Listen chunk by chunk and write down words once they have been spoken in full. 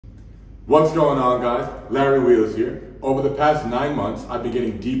What's going on, guys? Larry Wheels here. Over the past 9 months, I've been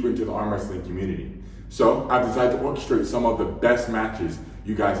getting deeper into the arm wrestling community. So I've decided to orchestrate some of the best matches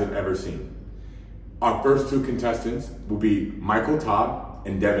you guys have ever seen. Our first two contestants will be Todd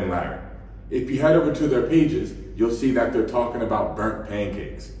and Devon Larratt. If you head over to their pages, you'll see that they're talking about burnt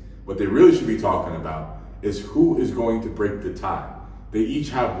pancakes. What they really should be talking about is who is going to break the tie. They each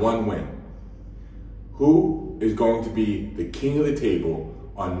have one win. Who is going to be the king of the table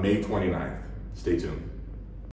on May 29th? Stay tuned.